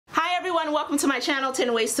everyone, welcome to my channel,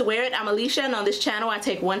 10 Ways to Wear It. I'm Alicia, and on this channel I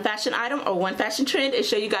take one fashion item or one fashion trend and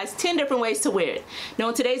show you guys 10 different ways to wear it. Now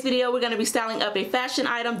in today's video we're going to be styling up a fashion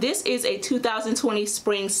item. This is a 2020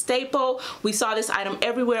 spring staple. We saw this item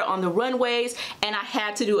everywhere on the runways and I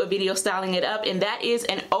had to do a video styling it up, and that is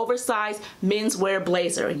an oversized menswear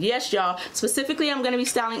blazer. Yes y'all, specifically I'm going to be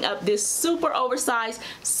styling up this super oversized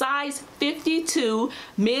size 52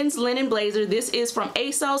 men's linen blazer. This is from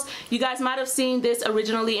ASOS. You guys might have seen this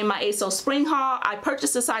originally in my ASOS spring haul. I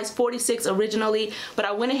purchased a size 46 originally, but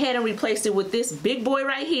I went ahead and replaced it with this big boy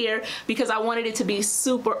right here because I wanted it to be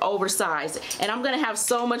super oversized, and I'm gonna have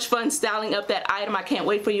so much fun styling up that item. I can't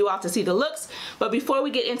wait for you all to see the looks. But before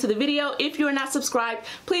we get into the video, if you're not subscribed,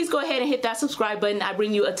 please go ahead and hit that subscribe button. I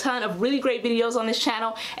bring you a ton of really great videos on this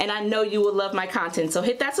channel and I know you will love my content, so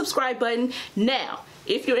hit that subscribe button now.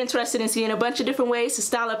 If you're interested in seeing a bunch of different ways to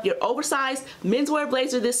style up your oversized menswear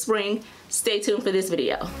blazer this spring, stay tuned for this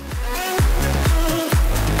video.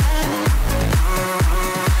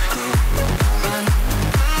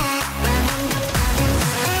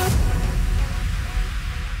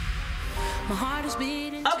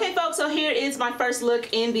 Okay folks, so here is my first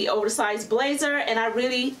look in the oversized blazer and I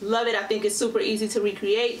really love it. I think it's super easy to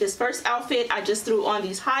recreate. This first outfit, I just threw on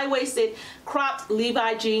these high-waisted cropped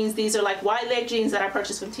Levi jeans. These are like wide leg jeans that I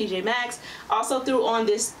purchased from TJ Maxx. Also threw on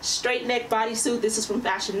this straight neck bodysuit. This is from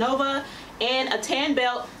Fashion Nova, and a tan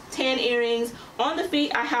belt, tan earrings. On the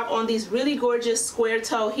feet I have on these really gorgeous square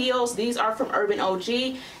toe heels. These are from Urban OG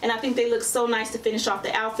and I think they look so nice to finish off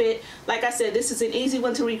the outfit. Like I said, this is an easy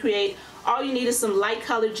one to recreate. All you need is some light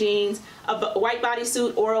colored jeans, a white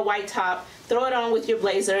bodysuit or a white top. Throw it on with your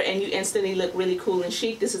blazer and you instantly look really cool and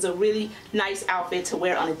chic. This is a really nice outfit to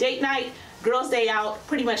wear on a date night, girls' day out,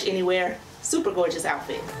 pretty much anywhere. Super gorgeous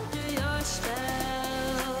outfit.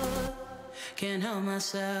 Can't help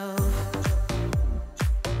myself.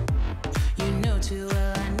 You know too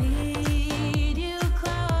well I need you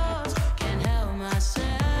close. Can't help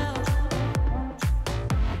myself.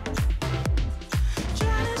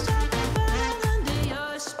 Trying to stop the fall under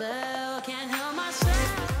your spell. Can't help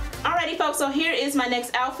myself. Alrighty folks, so here is my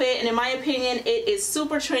next outfit, and in my opinion it is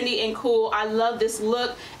super trendy and cool. I love this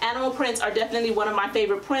look. Animal prints are definitely one of my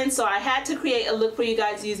favorite prints, so I had to create a look for you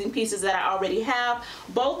guys using pieces that I already have.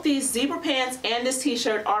 Both these zebra pants and this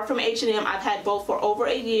t-shirt are from H&M. I've had both for over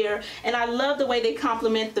a year and I love the way they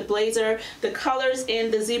complement the blazer. The colors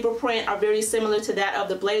in the zebra print are very similar to that of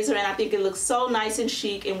the blazer and I think it looks so nice and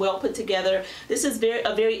chic and well put together. This is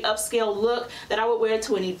a very upscale look that I would wear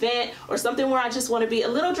to an event or something where I just want to be a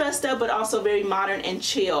little dressed up but also very modern and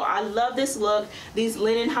chill. I love this look. These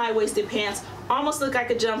linen high-waisted pants almost look like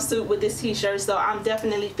a jumpsuit with this t-shirt, so I'm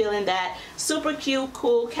definitely feeling that. Super cute,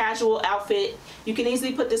 cool, casual outfit. You can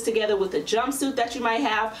easily put this together with a jumpsuit that you might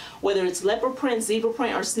have, whether it's leopard print, zebra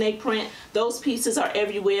print, or snake print. Those pieces are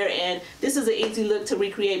everywhere and this is an easy look to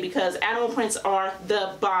recreate because animal prints are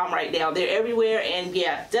the bomb right now. They're everywhere and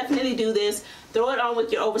yeah, definitely do this. Throw it on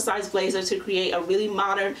with your oversized blazer to create a really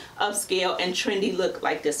modern, upscale, and trendy look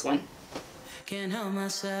like this one. Can't help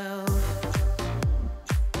myself.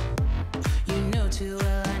 You know too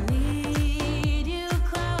well I need you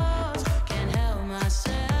close. Can't help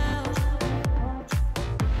myself.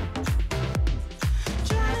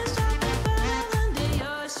 Trying to stop the fall under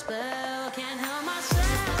your spell. Can't help myself.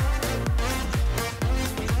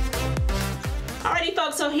 Alrighty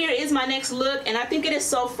folks, so here is my next look and I think it is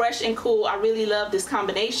so fresh and cool. I really love this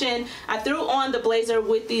combination. I threw on the blazer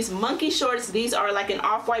with these monkey shorts. These are like an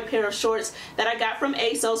off-white pair of shorts that I got from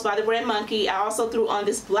ASOS by the brand Monkey. I also threw on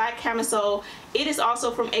this black camisole. It is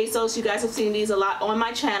also from ASOS. You guys have seen these a lot on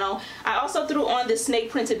my channel. I also threw on this snake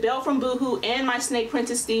printed belt from Boohoo and my snake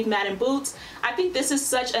printed Steve Madden boots. I think this is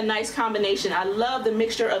such a nice combination. I love the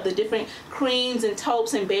mixture of the different creams and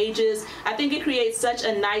taupes and beiges. I think it creates such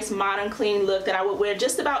a nice modern clean look that I would wear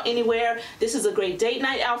just about anywhere. This is a great date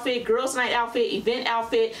night outfit, girls night outfit, event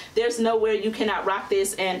outfit. There's nowhere you cannot rock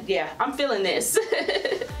this and yeah, I'm feeling this.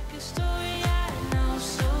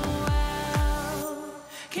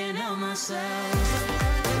 Can't help myself.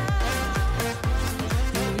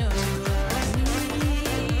 You know too well I need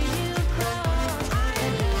you close.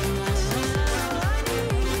 Can't help myself.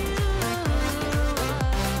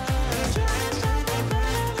 Trying to stop the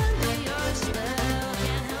fall under your spell.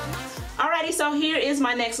 Can't help myself. Alrighty, so here is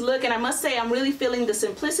my next look, and I must say I'm really feeling the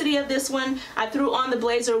simplicity of this one. I threw on the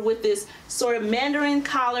blazer with this sort of mandarin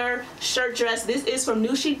collar shirt dress. This is from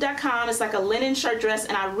newsheep.com. It's like a linen shirt dress,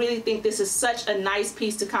 and I really think this is such a nice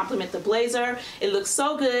piece to complement the blazer. It looks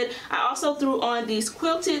so good. I also threw on these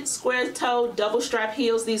quilted square toe double strap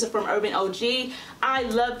heels. These are from Urban OG. I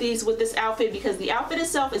love these with this outfit because the outfit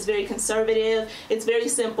itself is very conservative. It's very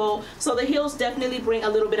simple. So the heels definitely bring a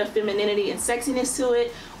little bit of femininity and sexiness to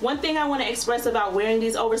it. One thing I want to express about wearing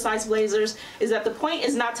these oversized blazers is that the point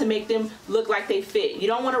is not to make them look like they fit. You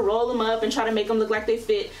don't want to roll them up and try to make them look like they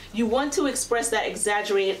fit. You want to express that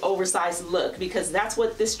exaggerated oversized look because that's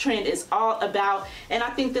what this trend is all about. And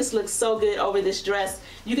I think this looks so good over this dress.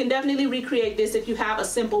 You can definitely recreate this if you have a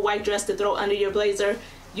simple white dress to throw under your blazer.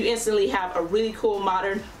 You instantly have a really cool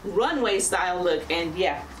modern runway style look, and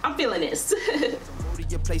yeah, I'm feeling this.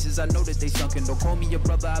 Your places, I know that they sunken. Don't call me your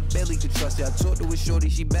brother, I barely could trust you. I talked to a shorty,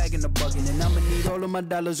 she bagging the bugging. And I'ma need all of my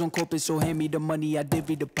dollars on corporate, so hand me the money, I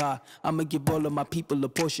divvy the pie. I'ma give all of my people a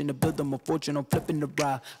portion to build them a fortune on flipping the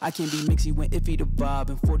ride. I can't be mixy when iffy the vibe,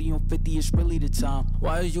 and 40 on 50 is really the time.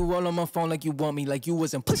 Why are you all on my phone like you want me, like you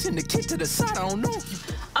wasn't pushing the kid to the side? I don't know if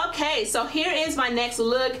you... Okay, so here is my next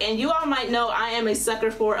look, and you all might know I am a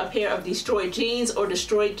sucker for a pair of destroyed jeans or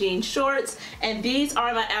destroyed jean shorts, and these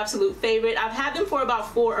are my absolute favorite. I've had them for about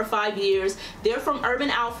 4 or 5 years. They're from Urban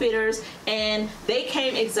Outfitters, and they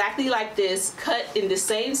came exactly like this, cut in the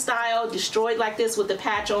same style, destroyed like this with the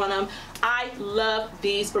patch on them. I love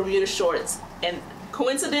these Bermuda shorts, and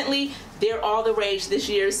coincidentally, they're all the rage this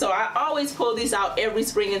year, so I always pull these out every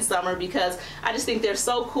spring and summer because I just think they're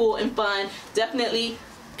so cool and fun. Definitely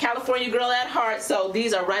California girl at heart, so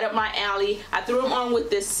these are right up my alley. I threw them on with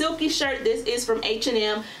this silky shirt. This is from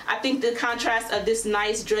H&M. I think the contrast of this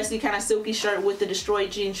nice dressy kind of silky shirt with the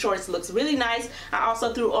destroyed jean shorts looks really nice. I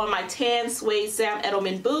also threw on my tan suede Sam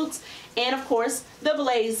Edelman boots, and of course the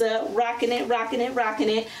blazer, rocking it, rocking it, rocking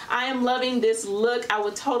it. I am loving this look. I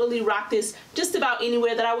would totally rock this just about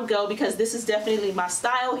anywhere that I would go because this is definitely my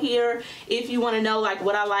style here. If you want to know like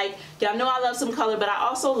what I like, y'all know I love some color, but I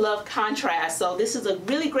also love contrast. So this is a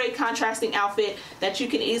really great contrasting outfit that you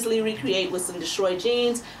can easily recreate with some destroyed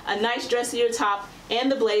jeans, a nice dressier top,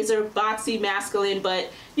 and the blazer, boxy, masculine,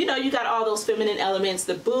 but you know, you got all those feminine elements.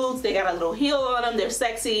 The boots, they got a little heel on them, they're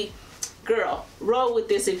sexy. Girl, roll with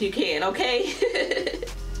this if you can, okay?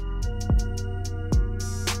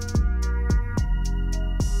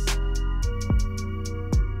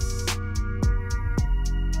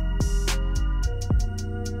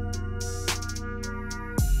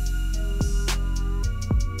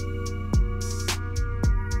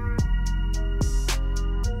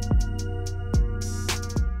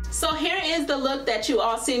 So here is the look that you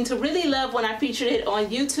all seem to really love when I featured it on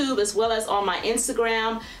YouTube as well as on my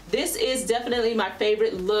Instagram. This is definitely my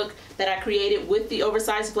favorite look that I created with the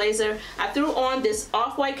oversized blazer. I threw on this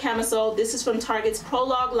off-white camisole. This is from Target's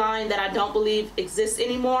Prologue line that I don't believe exists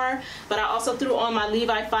anymore. But I also threw on my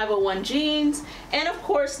Levi 501 jeans. And of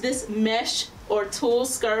course this mesh or tulle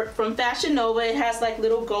skirt from Fashion Nova. It has like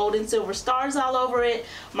little gold and silver stars all over it.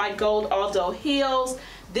 My gold Aldo heels.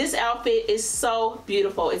 This outfit is so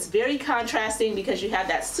beautiful. It's very contrasting because you have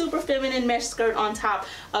that super feminine mesh skirt on top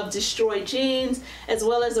of destroyed jeans, as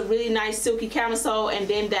well as a really nice silky camisole, and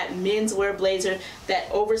then that menswear blazer, that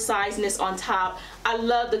oversizedness on top. I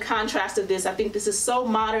love the contrast of this. I think this is so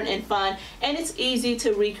modern and fun, and it's easy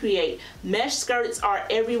to recreate. Mesh skirts are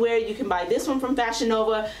everywhere. You can buy this one from Fashion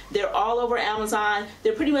Nova. They're all over Amazon.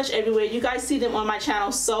 They're pretty much everywhere. You guys see them on my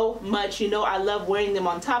channel so much. You know I love wearing them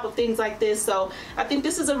on top of things like this. So I think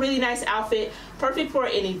this is a really nice outfit, perfect for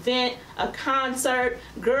an event, a concert.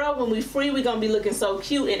 Girl, when we free, we're gonna be looking so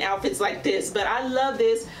cute in outfits like this. But I love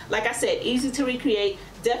this. Like I said, easy to recreate.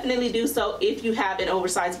 Definitely do so if you have an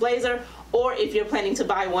oversized blazer, or if you're planning to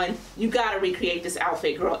buy one. You gotta recreate this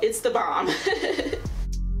outfit, girl. It's the bomb.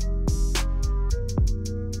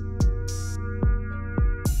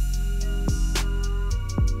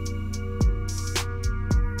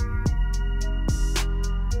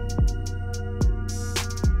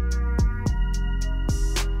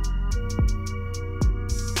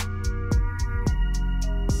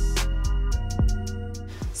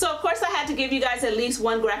 So of course I had to give you guys at least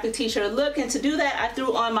one graphic t-shirt look, and to do that I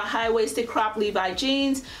threw on my high-waisted crop Levi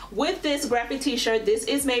jeans with this graphic t-shirt. This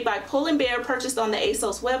is made by Pull & Bear, purchased on the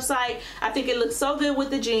ASOS website. I think it looks so good with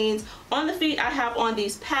the jeans. On the feet I have on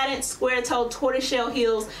these patent square-toe tortoiseshell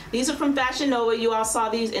heels. These are from Fashion Nova. You all saw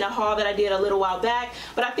these in a haul that I did a little while back,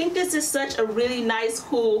 but I think this is such a really nice,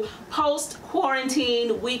 cool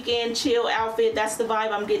post-quarantine weekend chill outfit. That's the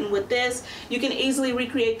vibe I'm getting with this. You can easily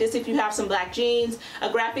recreate this if you have some black jeans, a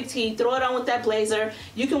graphic graphic tee, throw it on with that blazer.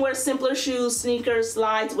 You can wear simpler shoes, sneakers,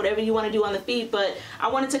 slides, whatever you want to do on the feet, but I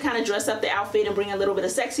wanted to kind of dress up the outfit and bring a little bit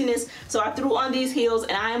of sexiness, so I threw on these heels,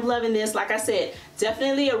 and I am loving this. Like I said,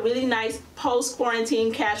 definitely a really nice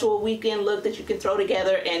post-quarantine casual weekend look that you can throw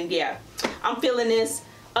together, and yeah, I'm feeling this.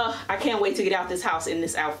 I can't wait to get out this house in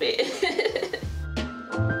this outfit.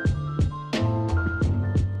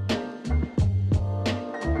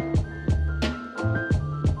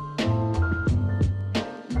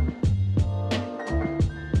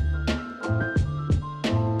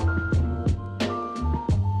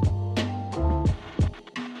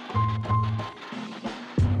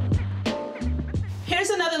 Here's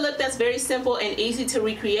another look that's very simple and easy to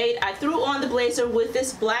recreate. I threw on the blazer with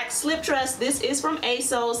this black slip dress. This is from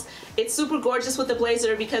ASOS. It's super gorgeous with the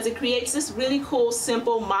blazer because it creates this really cool,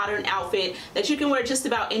 simple, modern outfit that you can wear just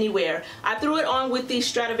about anywhere. I threw it on with these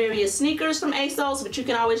Stradivarius sneakers from ASOS, but you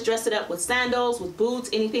can always dress it up with sandals, with boots,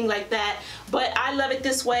 anything like that. But I love it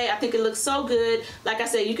this way. I think it looks so good. Like I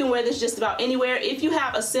said, you can wear this just about anywhere. If you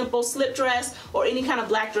have a simple slip dress or any kind of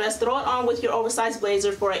black dress, throw it on with your oversized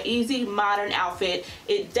blazer for an easy, modern outfit.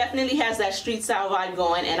 It definitely has that street style vibe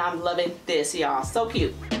going, and I'm loving this, y'all. So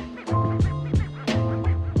cute.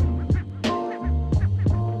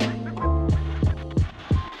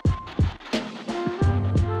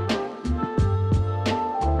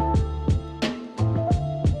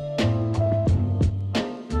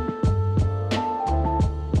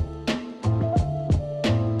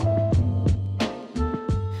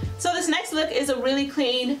 So this next look is a really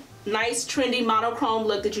clean, nice, trendy monochrome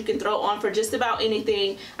look that you can throw on for just about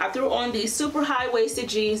anything. I threw on these super high-waisted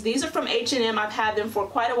jeans. These are from H&M. I've had them for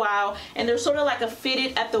quite a while, and they're sort of like a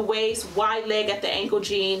fitted at the waist, wide leg at the ankle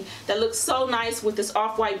jean that looks so nice with this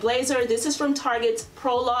off-white blazer. This is from Target's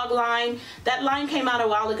Prologue line. That line came out a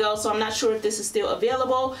while ago, so I'm not sure if this is still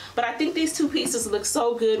available, but I think these two pieces look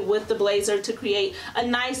so good with the blazer to create a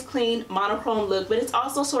nice, clean, monochrome look, but it's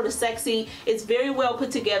also sort of sexy. It's very well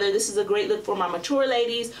put together. This is a great look for my mature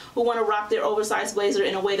ladies who want to rock their oversized blazer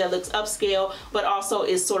in a way that looks upscale but also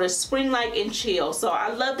is sort of spring-like and chill. So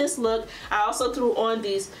I love this look. I also threw on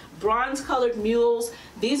these bronze colored mules.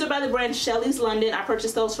 These are by the brand Shelley's London. I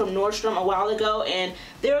purchased those from Nordstrom a while ago, and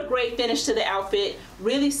they're a great finish to the outfit.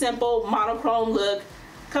 Really simple monochrome look.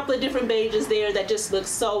 A couple of different beiges there that just look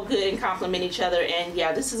so good and complement each other, and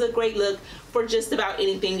yeah, this is a great look for just about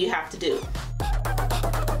anything you have to do.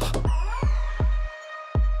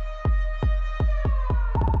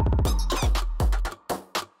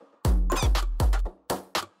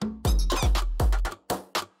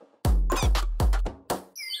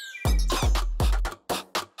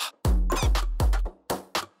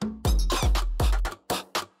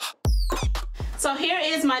 So here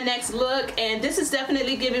is my next look, and this is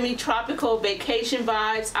definitely giving me tropical vacation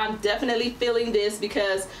vibes. I'm definitely feeling this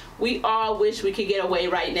because we all wish we could get away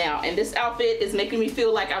right now, and this outfit is making me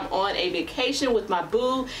feel like I'm on a vacation with my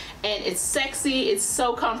boo, and it's sexy, it's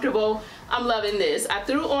so comfortable. I'm loving this. I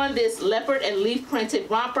threw on this leopard and leaf printed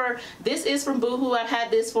romper. This is from Boohoo. I've had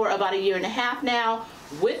this for about 1.5 years now,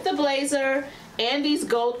 with the blazer and these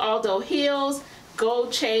gold Aldo heels,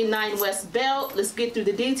 gold chain 9 West belt. Let's get through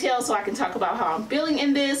the details so I can talk about how I'm feeling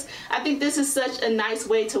in this. I think this is such a nice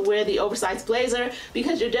way to wear the oversized blazer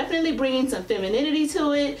because you're definitely bringing some femininity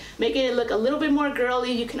to it, making it look a little bit more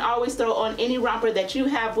girly. You can always throw on any romper that you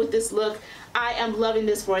have with this look. I am loving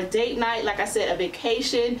this for a date night, like I said, a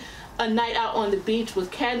vacation, a night out on the beach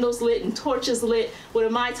with candles lit and torches lit with a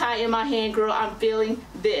Mai Tai in my hand. Girl, I'm feeling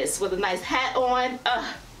this with a nice hat on.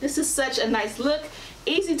 This is such a nice look.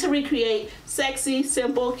 Easy to recreate, sexy,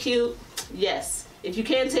 simple, cute. Yes, if you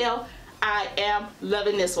can't tell, I am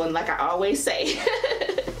loving this one, like I always say.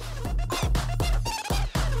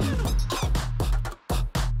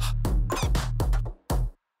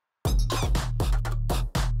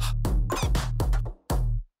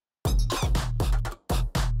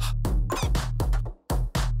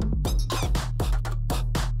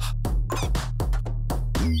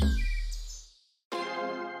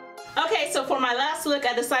 Okay, so for my last look,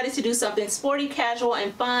 I decided to do something sporty, casual,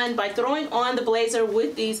 and fun by throwing on the blazer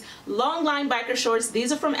with these long line biker shorts.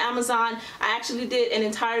 These are from Amazon. I actually did an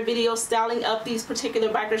entire video styling up these particular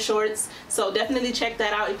biker shorts, so definitely check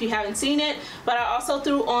that out if you haven't seen it. But I also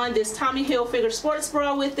threw on this Tommy Hilfiger sports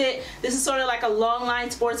bra with it. This is sort of like a long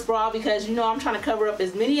line sports bra because you know I'm trying to cover up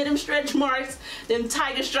as many of them stretch marks, them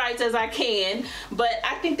tiger stripes as I can. But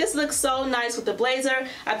I think this looks so nice with the blazer.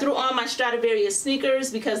 I threw on my Stradivarius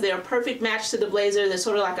sneakers because they're a perfect match match to the blazer. They're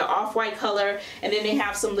sort of like an off-white color, and then they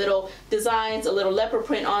have some little designs, a little leopard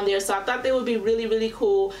print on there. So I thought they would be really, really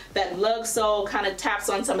cool. That lug sole kind of taps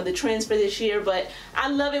on some of the trends for this year, but I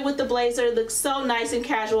love it with the blazer. It looks so nice and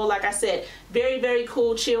casual. Like I said, very, very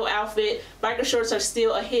cool, chill outfit. Biker shorts are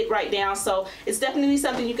still a hit right now, so it's definitely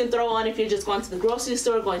something you can throw on if you're just going to the grocery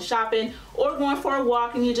store, going shopping, or going for a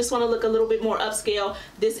walk and you just want to look a little bit more upscale.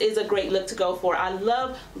 This is a great look to go for. I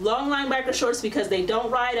love long line biker shorts because they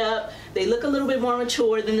don't ride up. They look a little bit more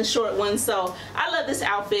mature than the short ones, so I love this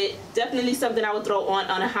outfit. Definitely something I would throw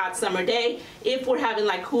on a hot summer day if we're having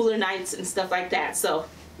like cooler nights and stuff like that. So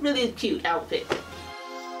really cute outfit.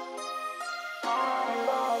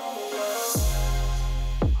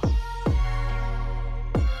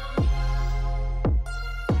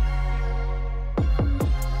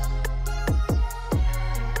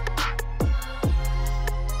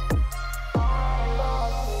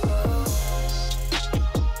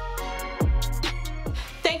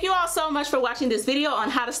 So much for watching this video on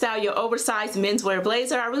how to style your oversized menswear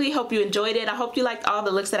blazer. I really hope you enjoyed it. I hope you liked all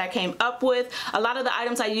the looks that I came up with. A lot of the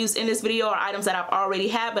items I used in this video are items that I've already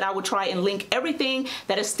had, but I will try and link everything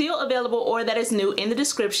that is still available or that is new in the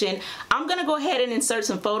description. I'm gonna go ahead and insert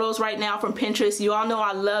some photos right now from Pinterest. You all know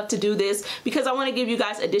I love to do this because I want to give you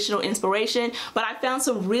guys additional inspiration, but I found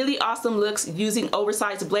some really awesome looks using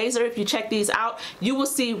oversized blazer. If you check these out, you will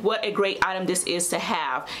see what a great item this is to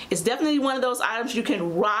have. It's definitely one of those items you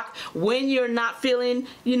can rock when you're not feeling,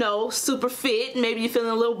 you know, super fit. Maybe you're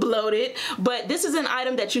feeling a little bloated, but this is an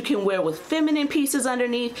item that you can wear with feminine pieces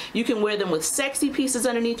underneath. You can wear them with sexy pieces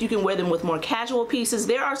underneath. You can wear them with more casual pieces.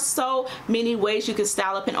 There are so many ways you can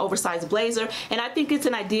style up an oversized blazer, and I think it's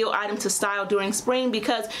an ideal item to style during spring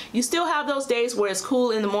because you still have those days where it's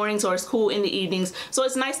cool in the mornings or it's cool in the evenings, so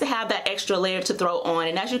it's nice to have that extra layer to throw on.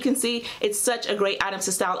 And as you can see, it's such a great item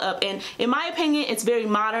to style up, and in my opinion, it's very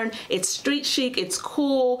modern, it's street chic, it's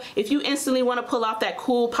cool. If you instantly want to pull off that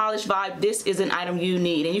cool polished vibe, this is an item you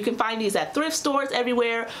need. And you can find these at thrift stores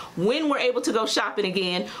everywhere when we're able to go shopping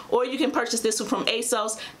again, or you can purchase this one from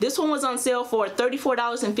ASOS. This one was on sale for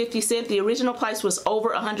 $34.50. The original price was over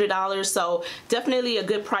 $100, so definitely a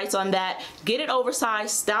good price on that. Get it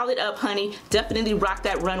oversized, style it up, honey. Definitely rock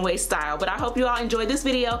that runway style. But I hope you all enjoyed this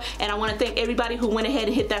video, and I want to thank everybody who went ahead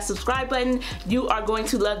and hit that subscribe button. You are going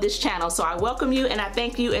to love this channel, so I welcome you and I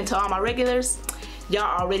thank you. And to all my regulars,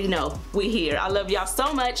 y'all already know we here. I love y'all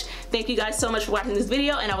so much. Thank you guys so much for watching this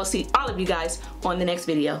video, and I will see all of you guys on the next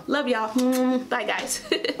video. Love y'all. Bye guys.